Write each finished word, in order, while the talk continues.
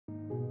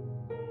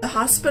The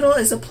hospital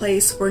is a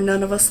place where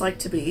none of us like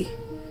to be.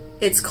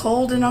 It's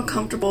cold and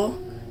uncomfortable,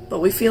 but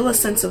we feel a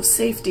sense of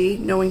safety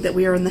knowing that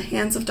we are in the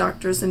hands of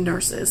doctors and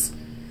nurses.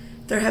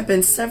 There have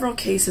been several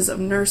cases of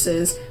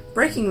nurses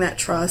breaking that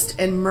trust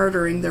and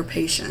murdering their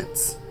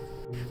patients.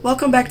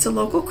 Welcome back to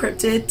Local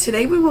Cryptid.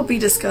 Today we will be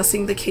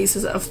discussing the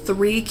cases of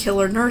 3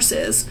 killer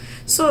nurses.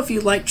 So if you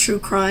like true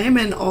crime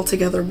and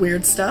altogether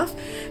weird stuff,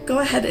 go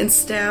ahead and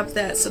stab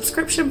that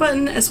subscription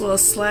button as well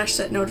as slash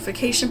that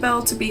notification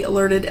bell to be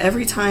alerted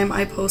every time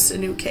I post a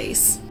new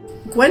case.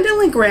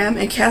 Gwendolyn Graham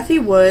and Kathy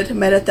Wood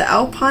met at the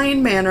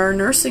Alpine Manor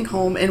nursing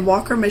home in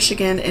Walker,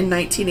 Michigan in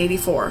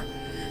 1984.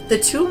 The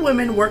 2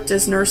 women worked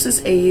as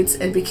nurses' aides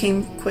and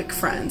became quick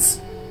friends.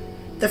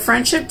 The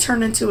friendship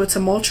turned into a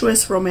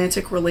tumultuous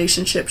romantic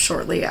relationship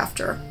shortly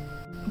after.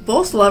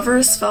 Both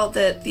lovers felt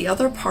that the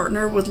other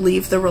partner would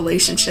leave the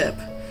relationship,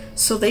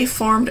 so they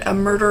formed a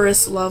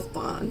murderous love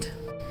bond.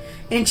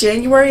 In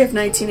January of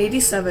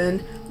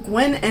 1987,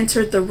 Gwen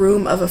entered the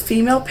room of a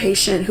female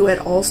patient who had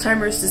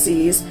Alzheimer's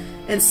disease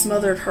and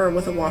smothered her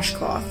with a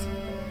washcloth.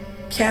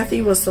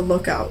 Kathy was the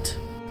lookout.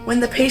 When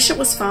the patient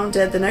was found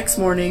dead the next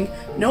morning,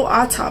 no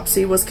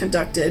autopsy was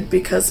conducted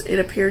because it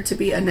appeared to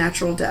be a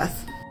natural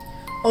death.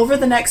 Over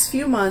the next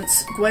few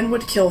months, Gwen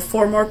would kill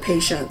 4 more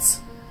patients.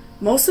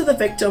 Most of the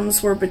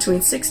victims were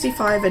between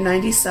 65 and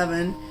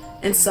 97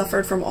 and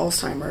suffered from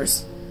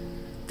Alzheimer's.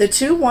 The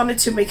 2 wanted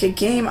to make a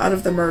game out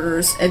of the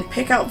murders and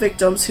pick out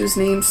victims whose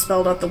names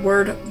spelled out the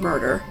word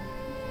murder.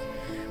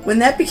 When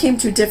that became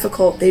too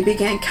difficult, they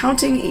began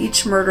counting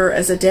each murder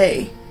as a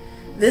day.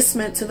 This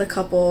meant to the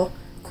couple,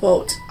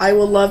 quote, "I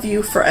will love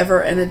you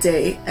forever and a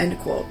day," end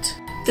quote.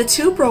 The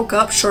 2 broke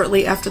up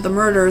shortly after the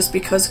murders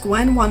because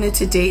Gwen wanted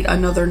to date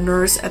another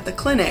nurse at the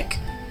clinic.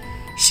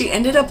 She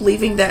ended up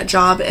leaving that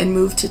job and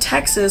moved to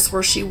Texas,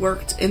 where she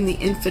worked in the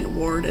infant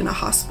ward in a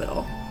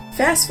hospital.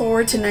 Fast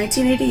forward to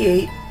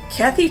 1988,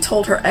 Kathy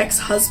told her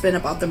ex-husband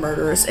about the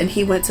murders and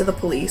he went to the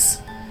police.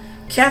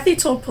 Kathy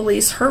told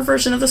police her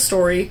version of the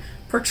story,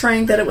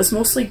 portraying that it was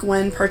mostly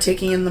Gwen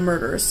partaking in the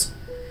murders.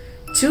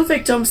 2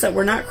 victims that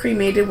were not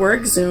cremated were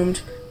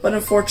exhumed, but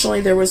unfortunately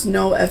there was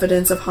no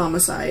evidence of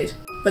homicide.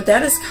 But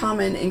that is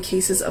common in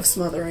cases of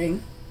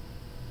smothering.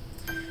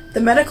 The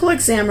medical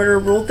examiner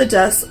ruled the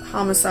deaths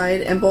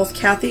homicide, and both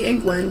Kathy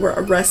and Gwen were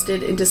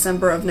arrested in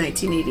December of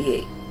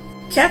 1988.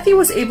 Kathy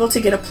was able to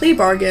get a plea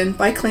bargain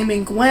by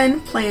claiming Gwen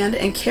planned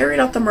and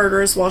carried out the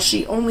murders while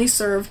she only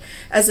served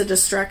as a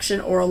distraction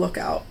or a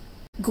lookout.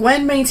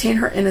 Gwen maintained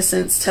her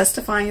innocence,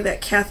 testifying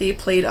that Kathy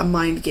played a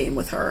mind game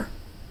with her.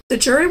 The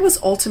jury was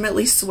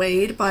ultimately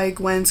swayed by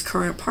Gwen's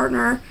current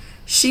partner.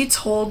 She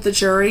told the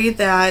jury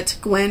that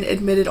Gwen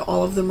admitted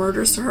all of the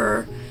murders to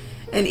her,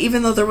 and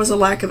even though there was a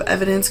lack of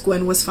evidence,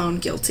 Gwen was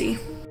found guilty.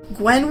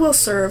 Gwen will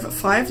serve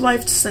 5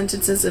 life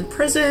sentences in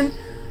prison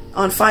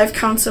on 5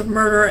 counts of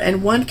murder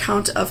and 1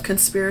 count of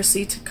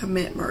conspiracy to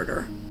commit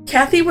murder.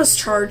 Kathy was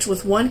charged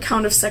with 1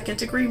 count of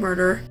second-degree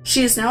murder.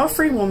 She is now a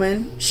free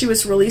woman. She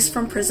was released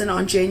from prison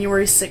on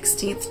January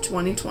 16th,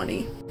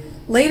 2020.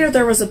 Later,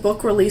 there was a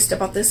book released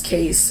about this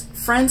case.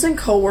 Friends and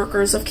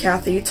co-workers of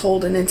Kathy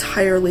told an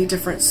entirely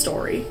different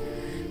story.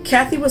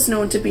 Kathy was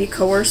known to be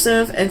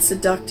coercive and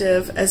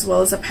seductive, as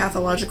well as a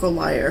pathological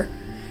liar.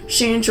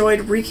 She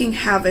enjoyed wreaking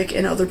havoc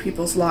in other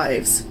people's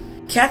lives.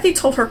 Kathy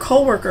told her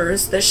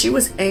co-workers that she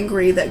was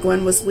angry that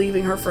Gwen was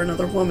leaving her for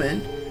another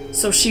woman,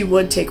 so she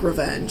would take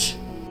revenge.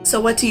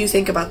 So what do you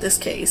think about this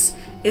case?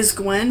 Is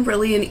Gwen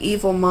really an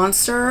evil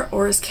monster,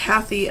 or is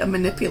Kathy a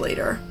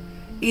manipulator?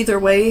 Either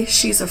way,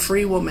 she's a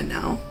free woman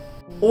now.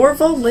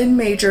 Orville Lynn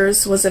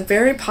Majors was a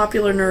very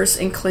popular nurse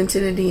in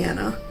Clinton,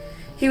 Indiana.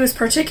 He was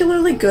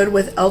particularly good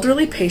with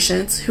elderly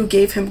patients who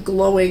gave him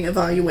glowing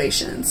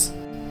evaluations.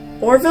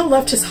 Orville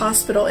left his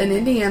hospital in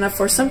Indiana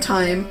for some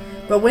time,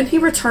 but when he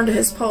returned to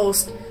his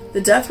post,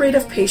 the death rate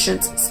of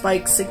patients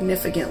spiked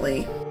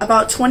significantly.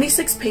 About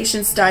 26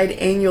 patients died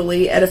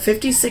annually at a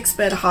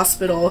 56-bed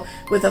hospital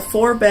with a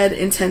 4-bed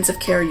intensive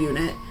care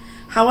unit.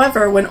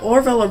 However, when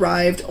Orville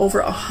arrived,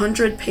 over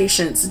 100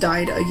 patients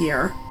died a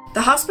year.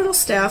 The hospital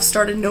staff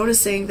started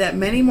noticing that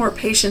many more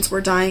patients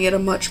were dying at a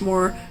much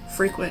more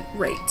frequent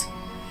rate.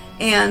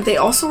 And they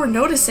also were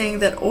noticing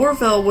that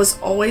Orville was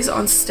always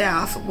on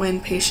staff when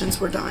patients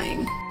were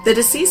dying. The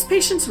deceased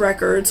patients'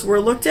 records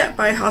were looked at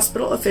by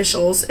hospital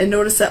officials and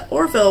noticed that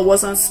Orville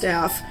was on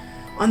staff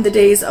on the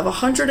days of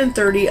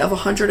 130 of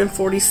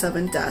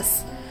 147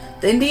 deaths.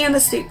 The Indiana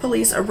State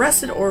Police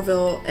arrested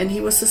Orville and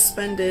he was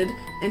suspended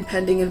in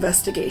pending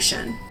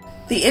investigation.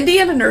 The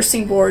Indiana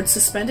Nursing Board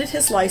suspended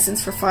his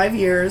license for 5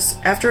 years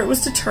after it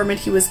was determined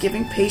he was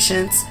giving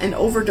patients an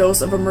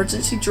overdose of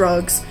emergency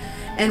drugs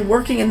and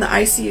working in the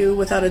ICU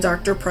without a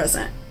doctor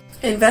present.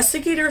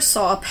 Investigators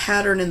saw a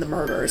pattern in the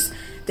murders.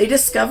 They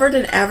discovered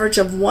an average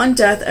of 1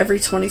 death every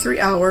 23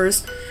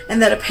 hours and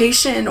that a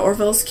patient in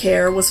Orville's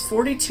care was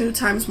 42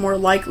 times more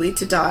likely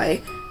to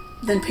die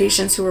than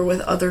patients who were with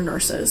other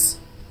nurses.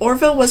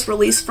 Orville was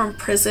released from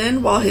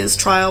prison while his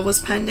trial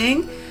was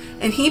pending,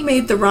 and he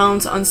made the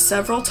rounds on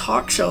several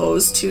talk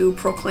shows to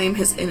proclaim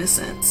his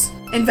innocence.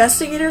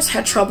 Investigators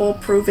had trouble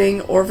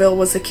proving Orville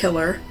was a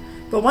killer.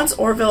 But once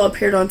Orville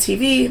appeared on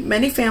TV,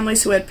 many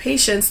families who had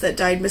patients that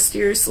died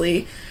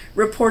mysteriously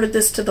reported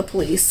this to the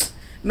police.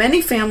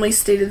 Many families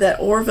stated that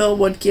Orville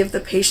would give the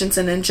patients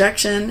an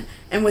injection,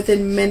 and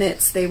within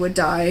minutes they would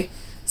die,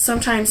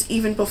 sometimes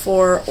even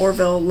before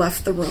Orville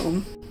left the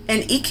room.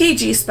 An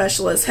EKG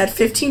specialist had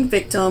 15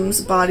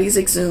 victims' bodies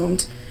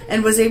exhumed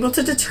and was able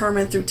to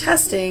determine through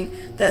testing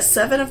that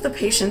 7 of the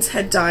patients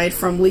had died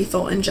from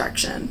lethal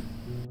injection.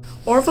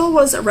 Orville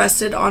was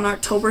arrested on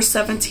October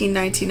 17,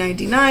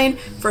 1999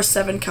 for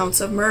 7 counts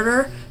of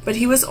murder, but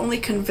he was only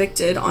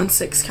convicted on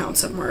 6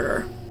 counts of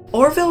murder.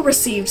 Orville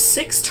received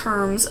 6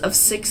 terms of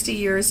 60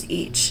 years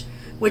each,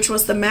 which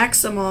was the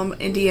maximum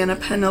Indiana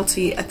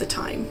penalty at the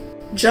time.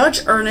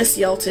 Judge Ernest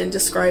Yelton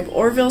described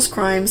Orville's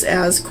crimes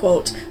as,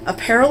 quote, a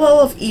parallel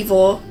of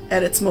evil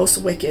at its most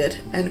wicked,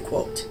 end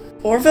quote.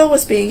 Orville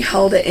was being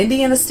held at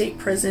Indiana State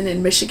Prison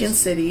in Michigan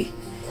City.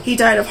 He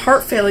died of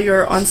heart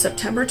failure on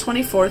September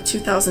 24,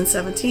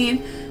 2017,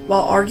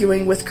 while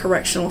arguing with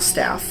correctional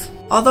staff.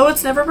 Although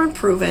it's never been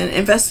proven,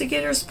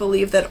 investigators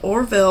believe that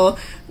Orville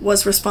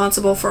was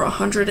responsible for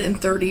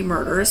 130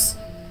 murders.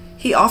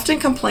 He often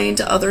complained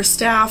to other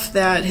staff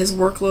that his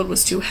workload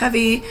was too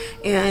heavy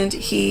and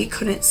he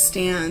couldn't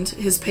stand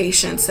his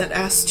patients that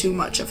asked too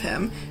much of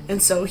him,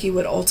 and so he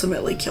would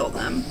ultimately kill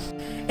them.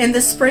 In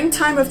the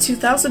springtime of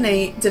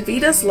 2008,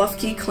 DeVita's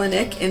Lufke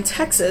Clinic in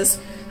Texas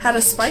had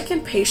a spike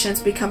in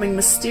patients becoming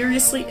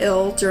mysteriously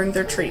ill during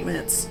their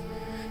treatments.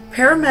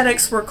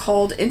 Paramedics were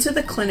called into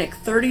the clinic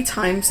 30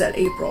 times that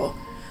April.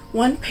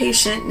 One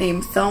patient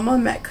named Thelma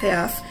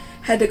Metcalf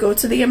had to go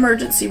to the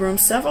emergency room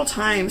several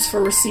times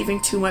for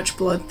receiving too much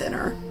blood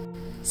thinner.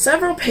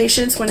 Several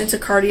patients went into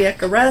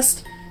cardiac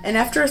arrest, and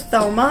after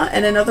Thelma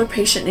and another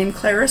patient named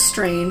Clara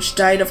Strange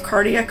died of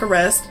cardiac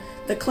arrest,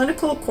 the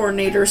clinical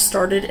coordinator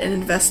started an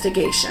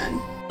investigation.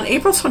 On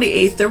April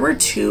 28th, there were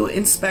 2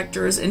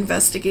 inspectors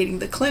investigating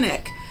the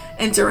clinic,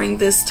 and during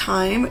this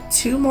time,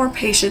 2 more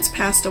patients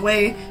passed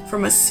away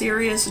from a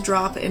serious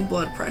drop in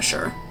blood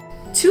pressure.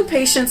 2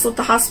 patients let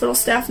the hospital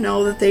staff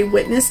know that they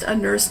witnessed a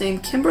nurse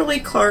named Kimberly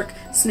Clark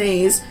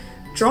Snays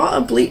draw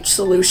a bleach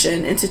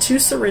solution into 2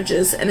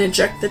 syringes and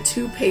inject the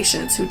 2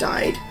 patients who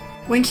died.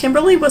 When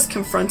Kimberly was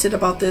confronted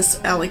about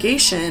this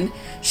allegation,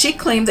 she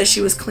claimed that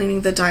she was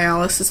cleaning the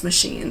dialysis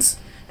machines,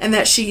 and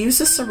that she used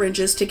the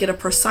syringes to get a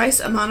precise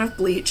amount of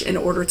bleach in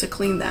order to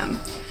clean them.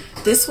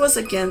 This was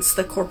against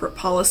the corporate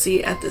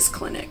policy at this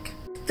clinic.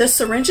 The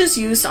syringes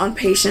used on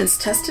patients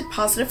tested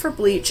positive for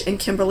bleach, and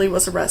Kimberly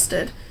was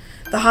arrested.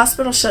 The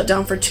hospital shut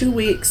down for 2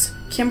 weeks,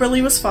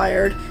 Kimberly was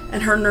fired,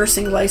 and her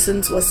nursing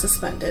license was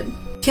suspended.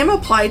 Kim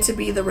applied to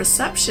be the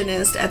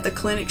receptionist at the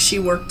clinic she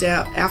worked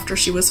at after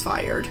she was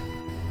fired.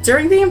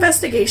 During the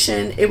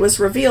investigation, it was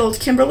revealed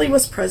Kimberly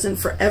was present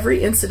for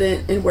every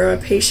incident in where a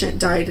patient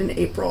died in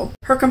April.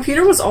 Her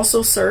computer was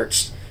also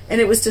searched, and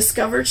it was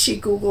discovered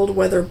she Googled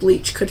whether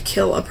bleach could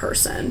kill a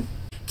person.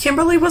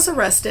 Kimberly was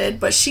arrested,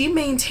 but she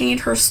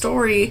maintained her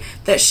story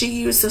that she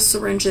used the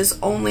syringes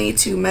only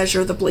to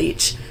measure the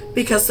bleach,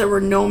 because there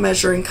were no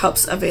measuring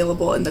cups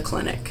available in the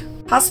clinic.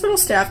 Hospital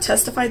staff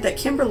testified that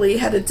Kimberly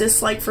had a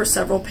dislike for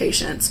several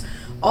patients,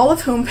 all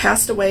of whom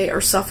passed away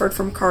or suffered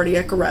from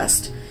cardiac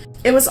arrest.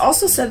 It was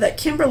also said that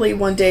Kimberly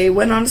one day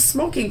went on a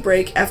smoking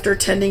break after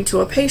tending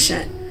to a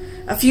patient.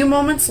 A few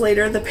moments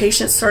later, the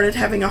patient started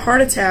having a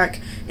heart attack,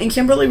 and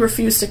Kimberly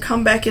refused to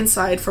come back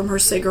inside from her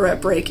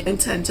cigarette break and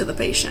tend to the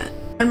patient.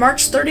 On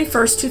March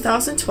 31,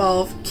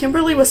 2012,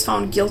 Kimberly was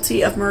found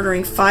guilty of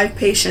murdering 5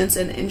 patients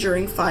and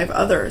injuring 5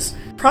 others.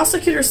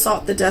 Prosecutors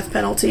sought the death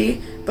penalty,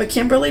 but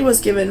Kimberly was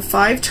given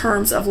 5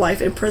 terms of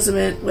life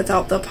imprisonment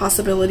without the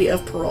possibility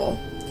of parole,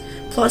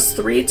 plus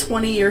 3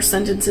 20-year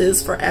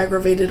sentences for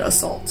aggravated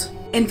assault.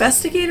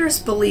 Investigators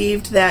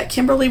believed that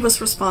Kimberly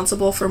was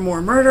responsible for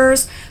more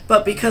murders,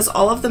 but because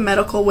all of the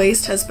medical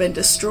waste has been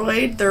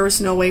destroyed, there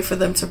was no way for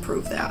them to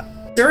prove that.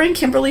 During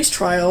Kimberly's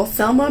trial,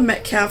 Thelma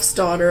Metcalf's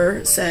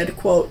daughter said,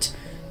 quote,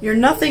 "You're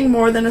nothing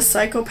more than a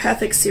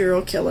psychopathic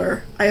serial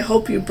killer. I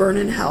hope you burn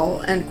in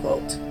hell," end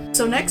quote.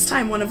 So next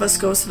time one of us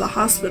goes to the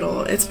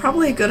hospital, it's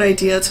probably a good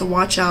idea to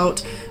watch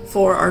out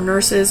for our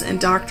nurses and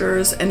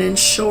doctors and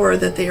ensure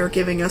that they are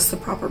giving us the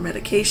proper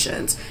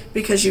medications,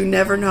 because you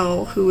never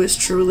know who is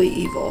truly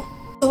evil.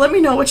 So let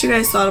me know what you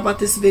guys thought about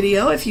this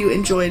video, if you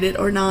enjoyed it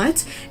or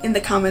not, in the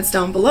comments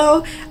down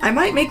below. I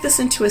might make this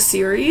into a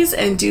series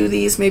and do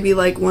these maybe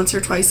like once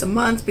or twice a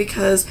month,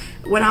 because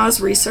when I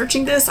was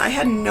researching this, I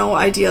had no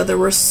idea there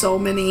were so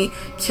many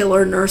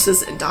killer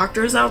nurses and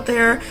doctors out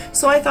there.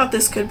 So I thought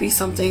this could be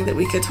something that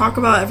we could talk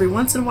about every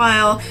once in a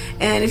while.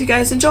 And if you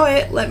guys enjoy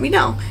it, let me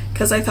know,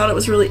 because I thought it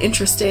was really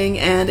interesting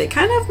and it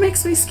kind of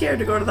makes me scared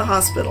to go to the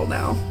hospital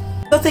now.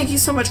 So thank you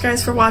so much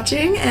guys for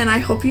watching, and I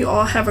hope you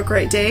all have a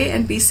great day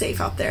and be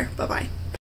safe out there. Bye-bye.